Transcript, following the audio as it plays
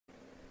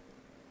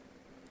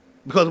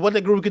Because what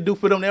that group could do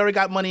for them, they already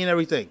got money and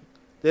everything.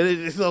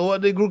 So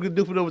what that group could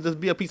do for them was just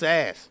be a piece of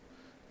ass,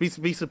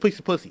 piece of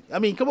pussy. I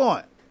mean, come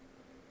on.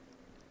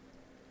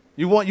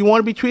 You want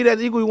to be treated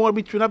as equal. You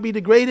want to not be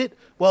degraded.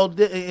 Well,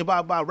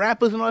 by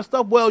rappers and all that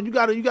stuff. Well, you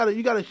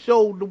gotta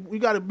show. We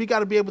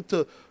gotta be able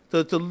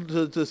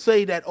to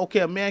say that,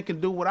 okay, a man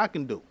can do what I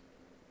can do.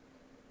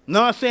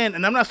 No, I'm saying,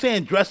 and I'm not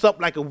saying dress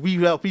up like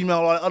a female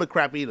or all that other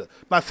crap either.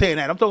 I'm not saying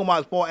that. I'm talking about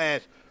as far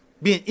as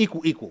being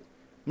equal.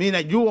 Meaning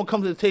that you're gonna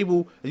come to the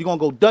table and you're gonna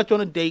go Dutch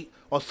on a date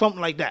or something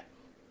like that.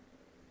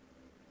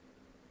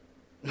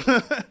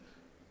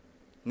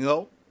 You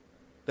know?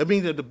 That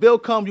means that the bill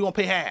comes, you're gonna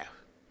pay half.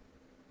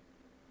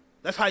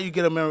 That's how you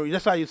get a man.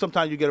 That's how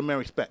sometimes you get a man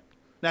respect.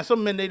 Now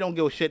some men, they don't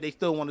give a shit. They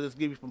still want to just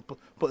give you some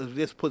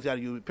this pussy out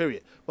of you.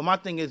 Period. But my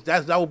thing is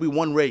that will be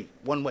one way.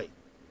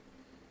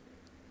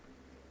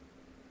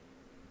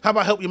 How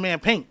about help your man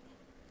paint?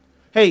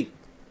 Hey,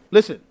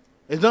 listen,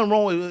 there's nothing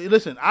wrong with.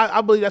 Listen,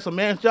 I believe that's a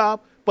man's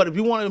job. But if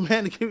you want a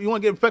man you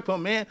want to get respect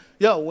from a man,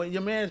 yo, when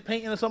your man is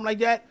painting or something like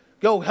that,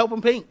 go help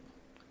him paint.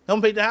 Help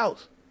him paint the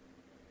house.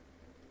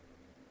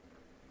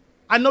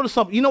 I noticed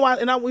something. You know why?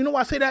 You know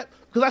why I say that?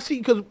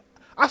 Because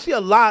I see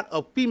a lot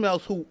of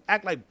females who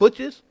act like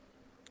butches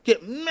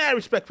get mad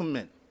respect from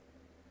men.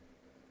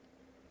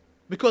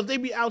 Because they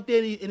be out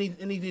there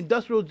in these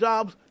industrial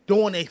jobs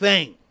doing their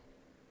thing.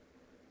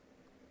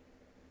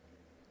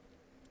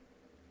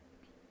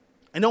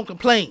 And don't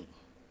complain.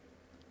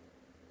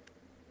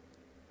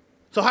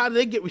 So how do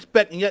they get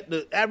respect, and yet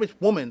the average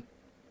woman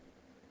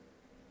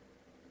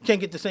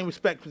can't get the same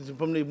respect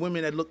from the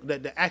women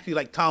that actually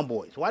like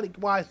tomboys?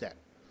 Why is that?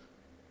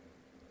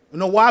 You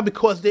know why?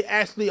 Because they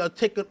actually are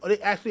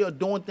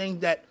doing things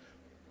that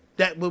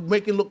will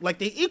make it look like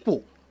they're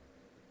equal.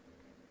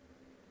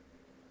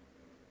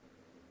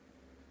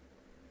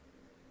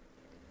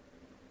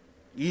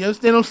 You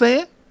understand what I'm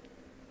saying?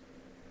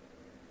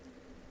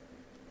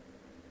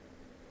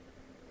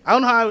 I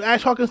don't know how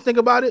Ash Hawkins think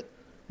about it,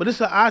 but this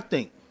is how I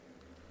think.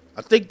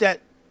 I think that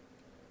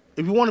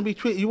if you want to be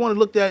treated, you want to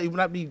look at it, you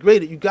not be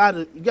graded, you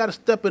gotta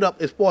step it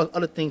up as far as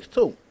other things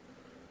too.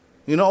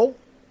 You know?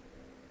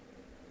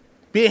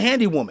 Be a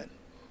handy woman.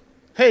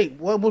 Hey,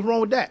 what's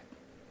wrong with that?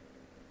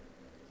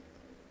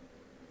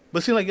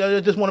 But it seems like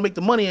you just want to make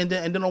the money and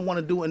then don't want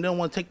to do it, and then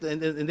want to take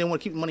and then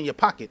want to keep the money in your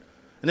pocket,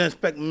 and then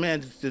expect a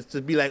man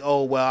to be like,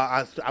 oh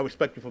well, I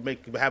respect you for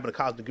having a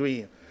college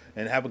degree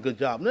and have a good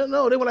job.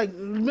 No, they were like,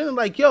 men are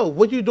like, yo,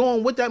 what you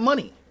doing with that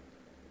money?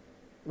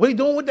 What are you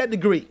doing with that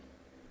degree?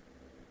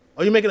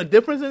 Are you making a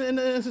difference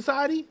in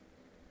society?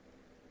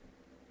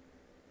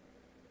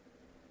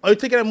 Are you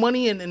taking that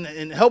money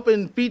and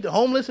helping feed the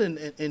homeless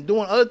and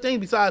doing other things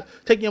besides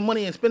taking your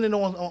money and spending it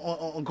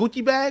on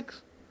Gucci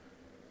bags?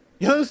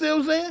 You understand what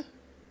I'm saying?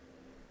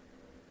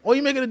 Or are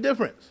you making a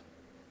difference?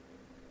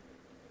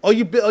 Are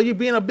you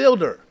being a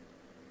builder?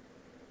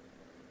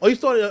 Or you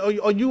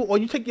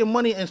take your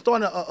money and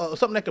starting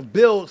something that can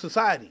build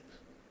societies?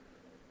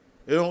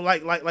 You know,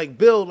 like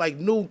build like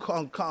new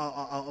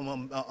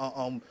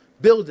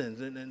buildings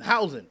and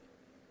housing.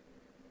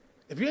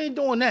 If you ain't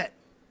doing that,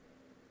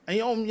 and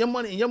your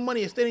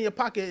money is staying in your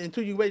pocket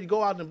until you're ready to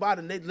go out and buy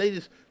the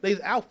latest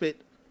outfit,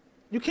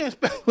 you can't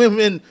expect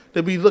women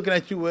to be looking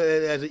at you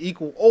as an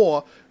equal,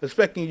 or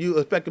expecting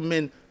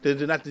men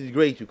to not to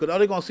degrade you, because all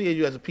they're gonna see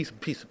you as a piece of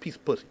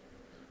pussy,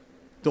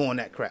 doing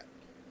that crap.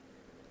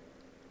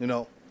 You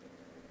know,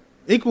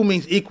 equal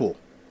means equal,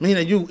 meaning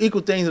that you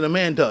equal things that a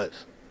man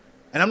does.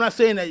 And I'm not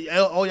saying that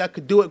y'all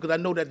could do it, because I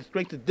know that the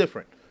strength is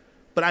different.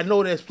 But I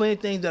know there's plenty of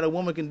things that a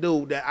woman can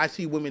do that I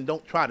see women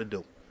don't try to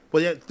do,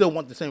 but they still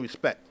want the same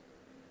respect.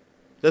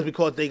 Just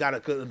because they got a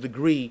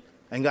degree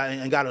and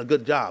got a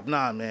good job.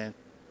 Nah, man.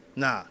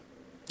 Nah.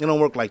 It don't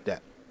work like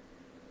that.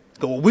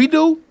 Because what we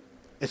do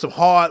is some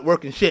hard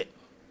working shit.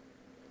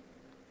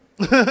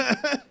 You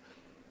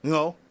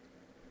know?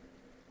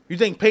 You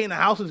think painting a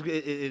house is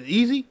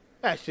easy?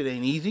 That shit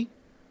ain't easy.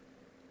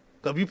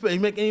 Because if you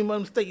make any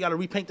mistake, you got to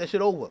repaint that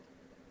shit over.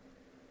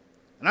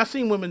 And I've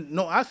seen women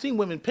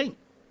paint.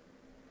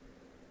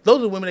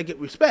 Those are women that get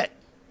respect.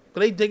 But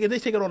they take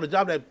it on the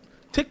job that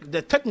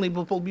technically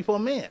supposed to be for a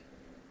man.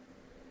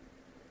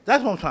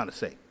 That's what I'm trying to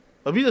say.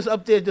 If you just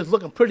up there just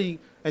looking pretty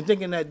and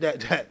thinking that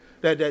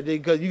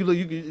because you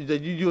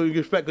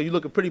respect because you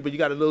looking pretty, but you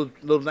got a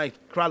little nice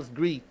college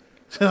degree,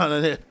 nah.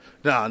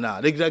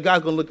 That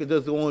guy's gonna look at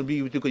just want to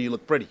be with you because you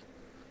look pretty.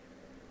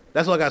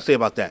 That's all I gotta say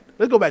about that.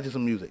 Let's go back to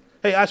some music.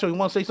 Hey, Asher, you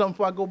want to say something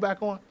before I go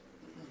back on?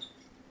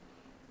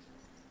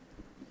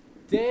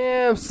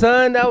 Damn,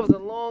 son, that was the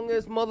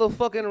longest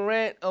motherfucking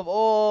rant of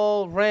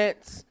all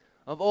rants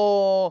of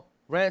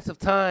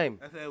time.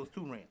 I said it was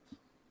 2 rants.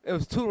 It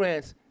was 2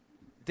 rants.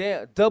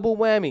 Damn, double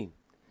whammy.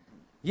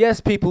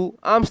 Yes, people,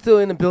 I'm still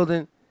in the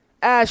building.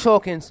 Ash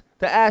Hawkins,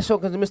 the Ash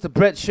Hawkins and Mr.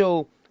 Brett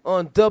Show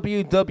on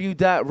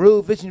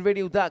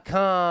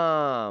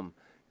www.realvisionradio.com.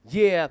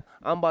 Yeah,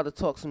 I'm about to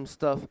talk some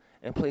stuff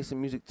and play some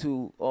music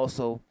too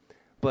also.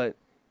 But,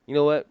 you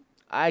know what?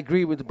 I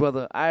agree with the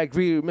brother. I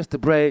agree with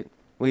Mr. Brett,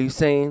 what he's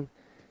saying.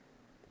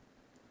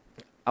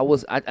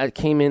 I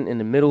came in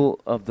the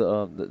middle of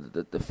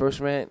the first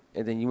rant,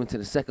 and then you went to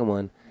the second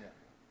one,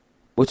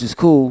 which is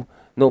cool.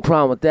 No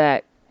problem with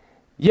that.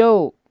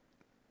 Yo,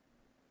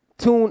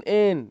 tune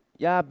in.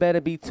 Y'all better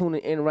be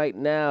tuning in right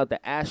now.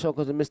 The Ash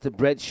Hawkins and Mr.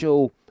 Brett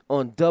Show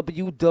on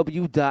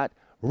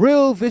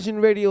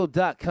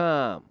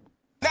www.realvisionradio.com.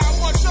 Now I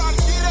want y'all to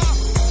get up.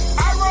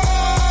 I roll.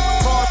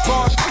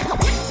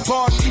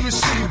 Boss, you the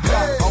city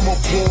block. I'm a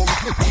ball.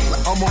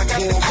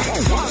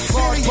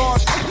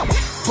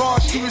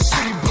 Boss, you the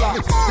city block.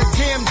 The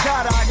damn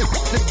Dada.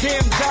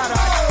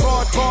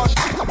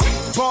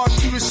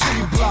 Boss, you the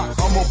city block.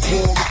 I'm a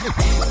ball.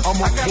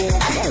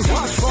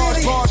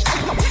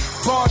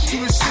 Boss, you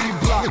the city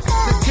block.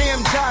 The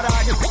damn Dada.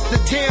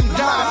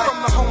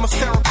 From the home of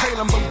Sarah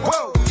Palin, but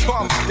whoa.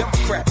 I'm a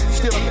Democrat,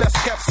 still the best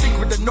kept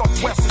secret. The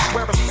Northwest is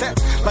where it's at.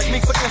 Like me,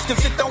 for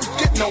instance, it don't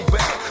get no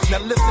better.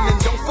 Now listen and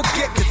don't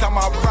forget, cause I'm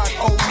a rock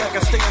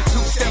Omega, staying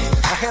 2 steps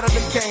ahead of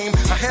the game,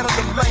 ahead of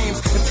the lanes.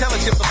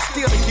 Intelligent, but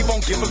still they keep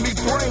on giving me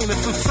brain.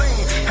 It's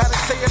insane. How to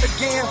say it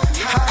again?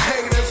 High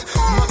haters.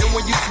 Mugging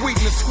when you sweet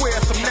and square.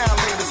 Some now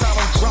laters. I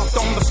done dropped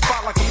on the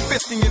spot like a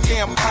fist in your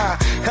damn eye.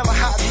 Hella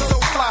hot and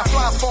so fly,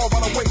 flies fall by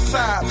the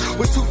wayside.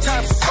 With 2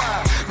 times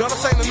 5. No,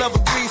 this ain't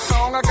another weed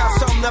song. I got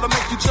something that'll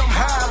make you jump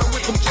higher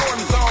with them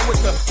Jordans on.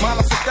 With the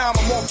minus a dime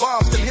or more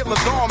bombs than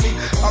Hitler's army.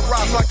 I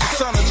rise like the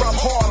sun and drop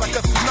hard like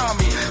a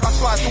tsunami. I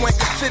slide through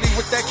Anchor City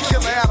with that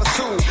killer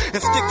attitude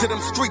and stick to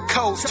them street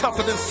codes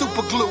tougher than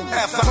super glue.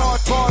 As a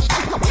hard boss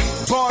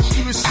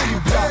you the city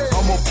block.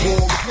 I'm a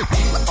ball.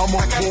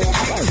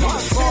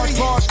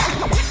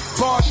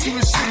 Boss you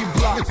the city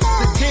block.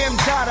 The damn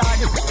Dada.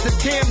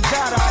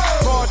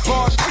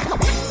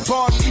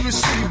 Boss you the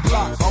city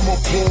block. I'm a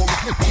ball.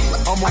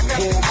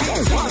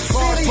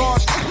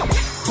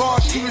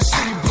 Boss you the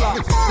city block.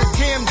 The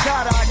damn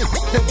Dada.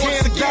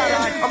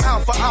 I'm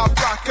out for our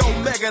rock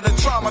Omega, the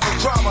drama. I'm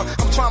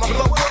trying to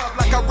blow up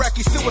like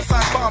Iraqi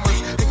suicide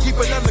bombers and keep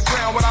it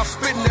underground without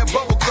spitting that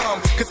bubble gum.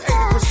 Cause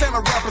 80%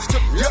 of rappers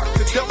took yuck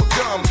to double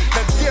dumb.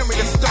 Now dare me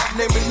to start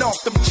naming off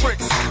them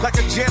tricks.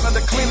 Like a janitor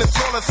cleaning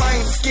toilets, I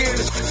ain't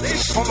scared.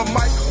 On the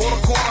mic or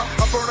the corner,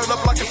 I burn it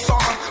up like a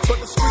sauna.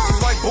 But the streets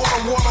is like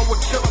boiling water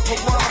with killer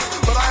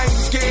piranhas. But I ain't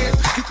scared,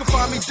 you can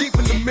find me deep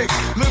in the mix.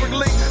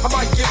 Lyrically, I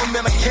might give them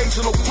an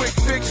occasional quick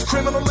fix.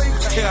 Criminally,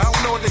 yeah, I don't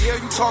know what the hell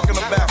you talking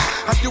about.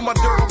 I do my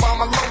dirt by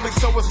my lonely,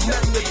 so it's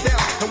nothing to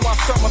doubt. And while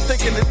some are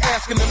thinking and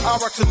asking if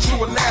Iraq's a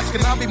true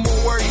Alaskan, I'll be more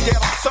worried that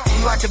I'm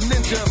something like a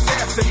ninja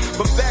assassin.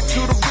 But back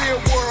to the real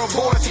world,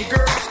 boys and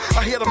girls.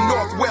 I hear them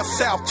north, west,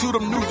 south, to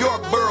them New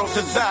York boroughs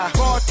as I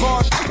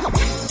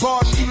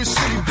boss you the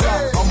city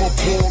block. I'm a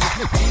ball.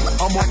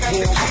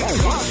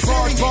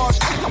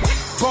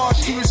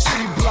 Boss you the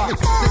city block.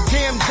 The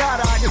damn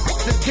Dada.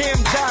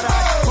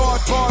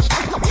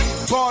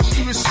 Boss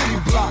you the city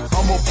block.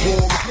 I'm a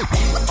ball.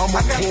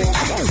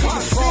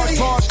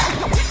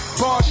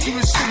 Boss you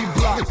the city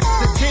block.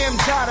 The damn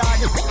Dada.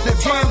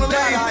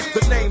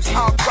 The name's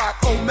Rock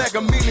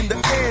Omega, meaning the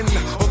end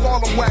of all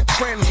the whack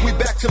trends. We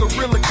back to the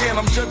real again.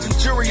 I'm judging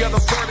jury of the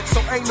verdict, so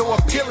ain't no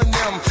appealing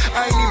them.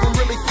 I ain't even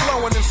really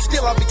flowing, and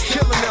still I be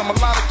killing them. A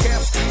lot of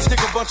cats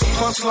stick a bunch of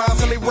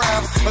punchlines in their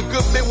rhymes. A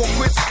good bit won't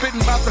quit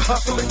spitting about the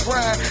hustle and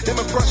grind. Them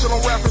impression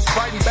on rappers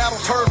fighting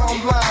battles heard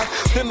online.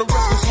 Then the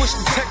rest is switch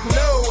to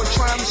techno and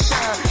trying to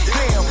shine.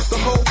 Damn, the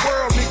whole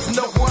world needs to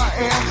know who I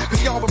am.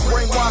 Cause y'all been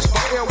brainwashed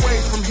by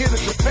airways from here to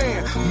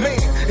Japan.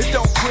 Man, it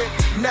don't quit,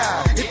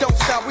 nah, it don't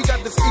stop. We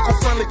got this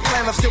eco-friendly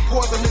planet still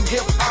poisoning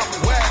hip-hop.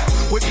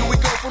 Wow, where do we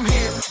go from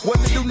here? What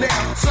to do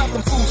now? Slap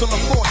them fools on the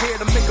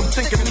forehead and make them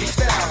think of new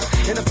styles.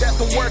 And if that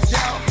don't work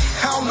out,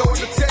 I don't know what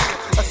to tell you.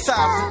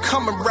 Aside from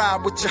come and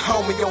ride with your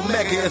homie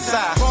Omega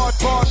inside. Boss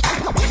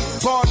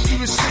you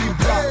the city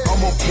block.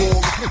 I'm a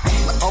ball.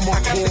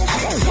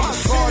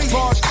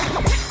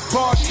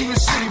 Boss you the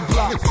city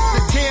block.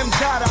 The damn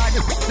Dada.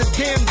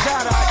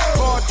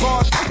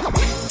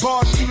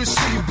 Boss you the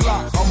city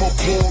block. I'm a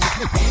ball.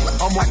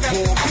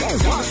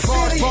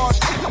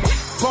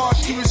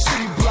 Boss you the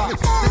city block.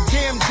 The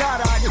damn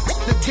Dada.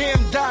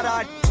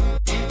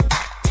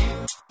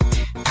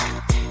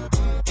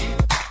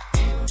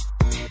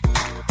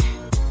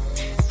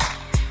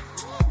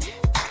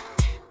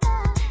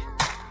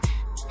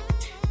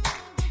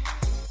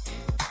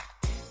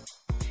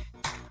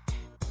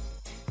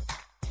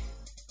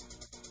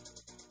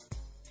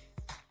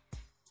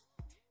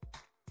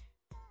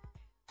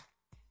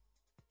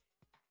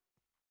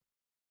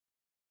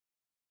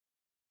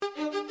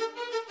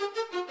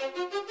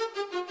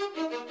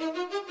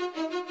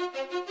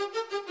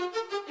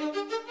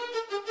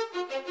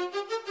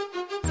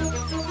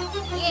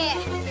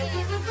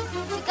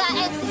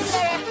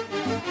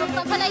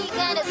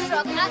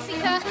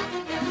 Africa,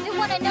 they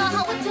wanna know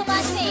how I do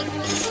my thing.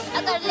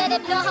 I gotta let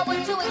them know how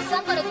I do it, so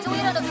I'm gonna do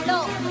it on the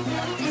floor.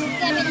 Just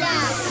get me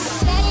loud.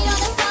 Let it on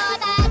the floor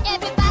that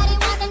everybody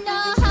wanna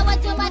know how I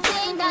do my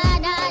thing. Nah,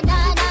 nah,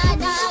 nah, nah,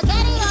 nah.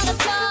 Get it on the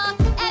floor.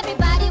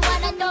 Everybody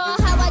wanna know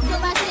how I do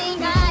my thing.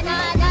 Nah,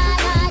 nah, nah,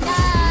 nah,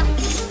 nah.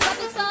 Drop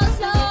it so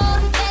slow,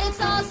 get it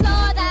so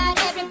slow that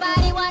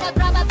everybody wanna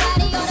grab my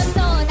body on the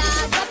floor.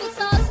 Nah, drop it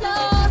so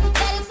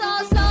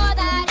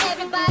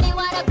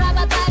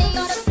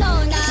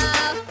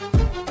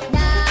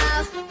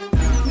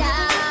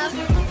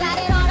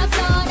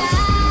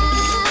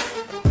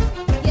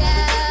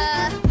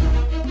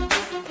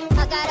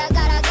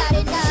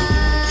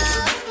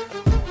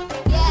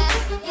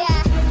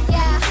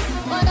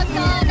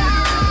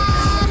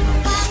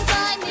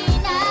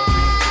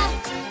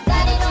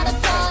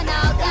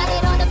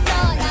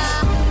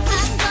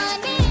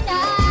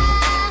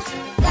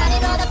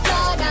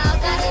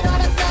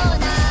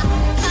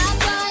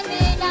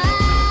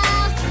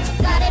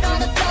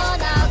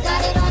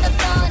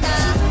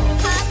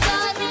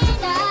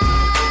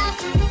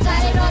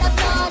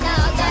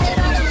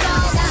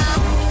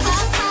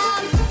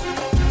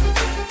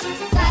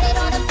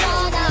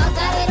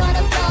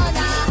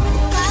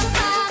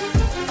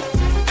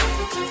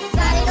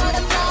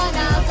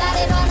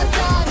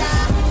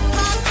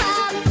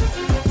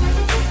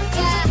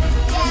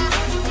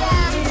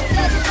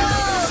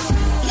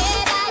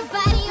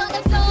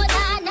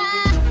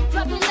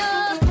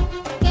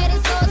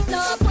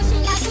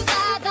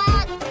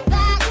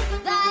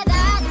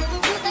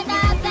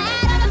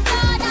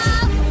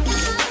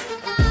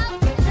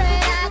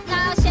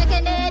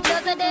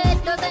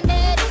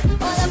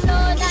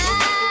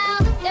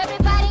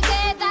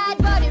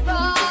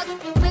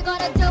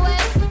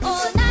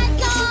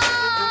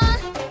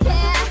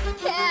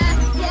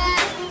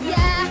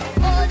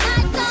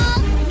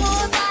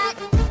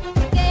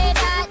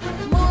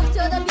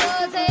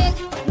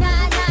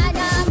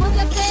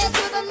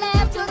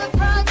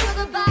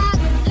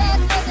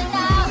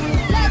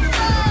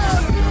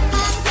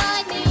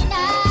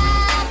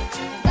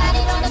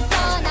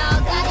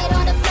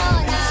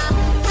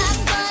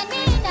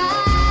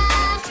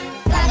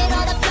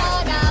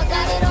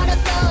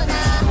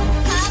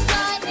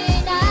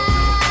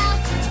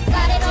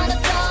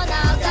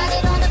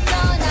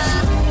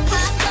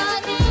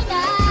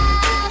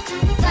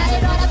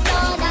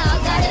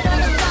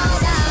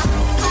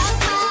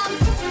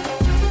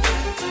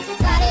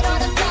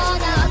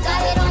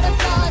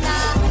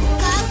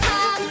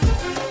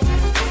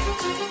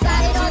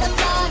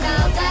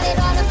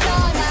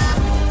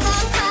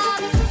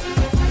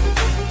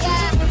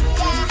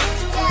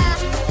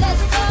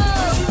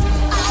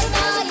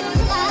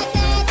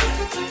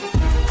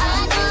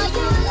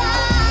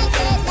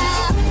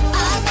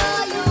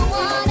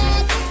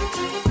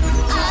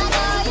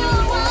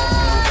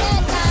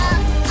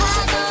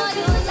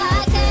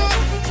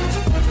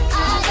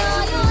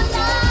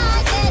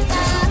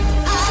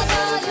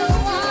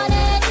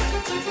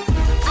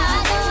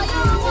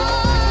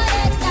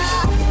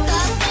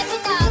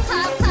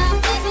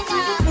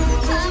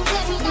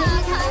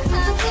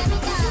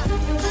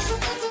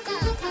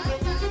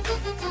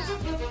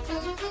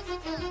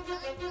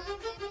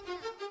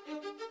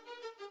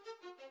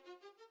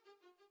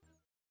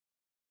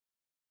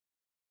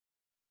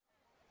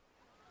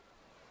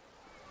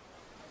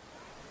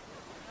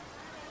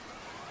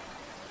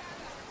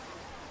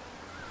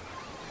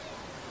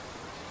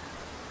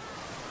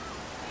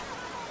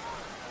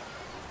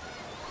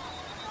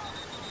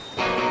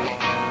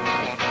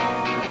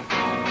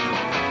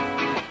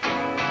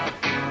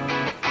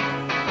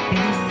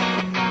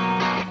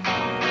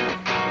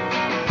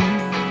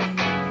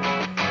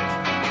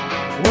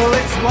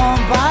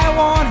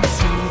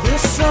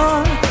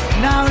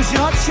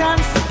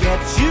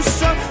the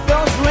sun.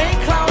 Those rain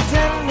clouds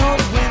and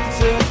those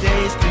winter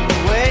days can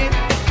wait.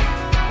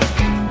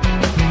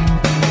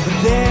 But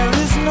there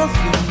is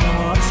nothing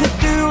more to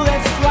do.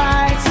 Let's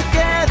fly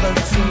together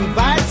 2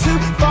 by 2.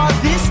 For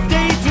this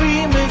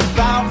daydream is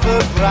bound for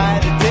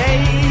brighter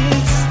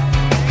days,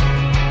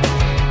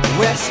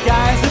 where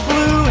skies are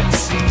blue and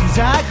seas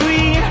are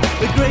green.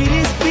 The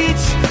greatest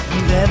beach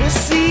you've ever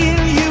seen.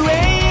 You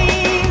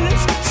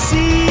ain't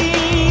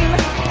seen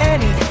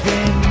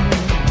anything.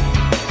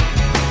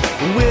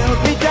 We'll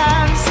be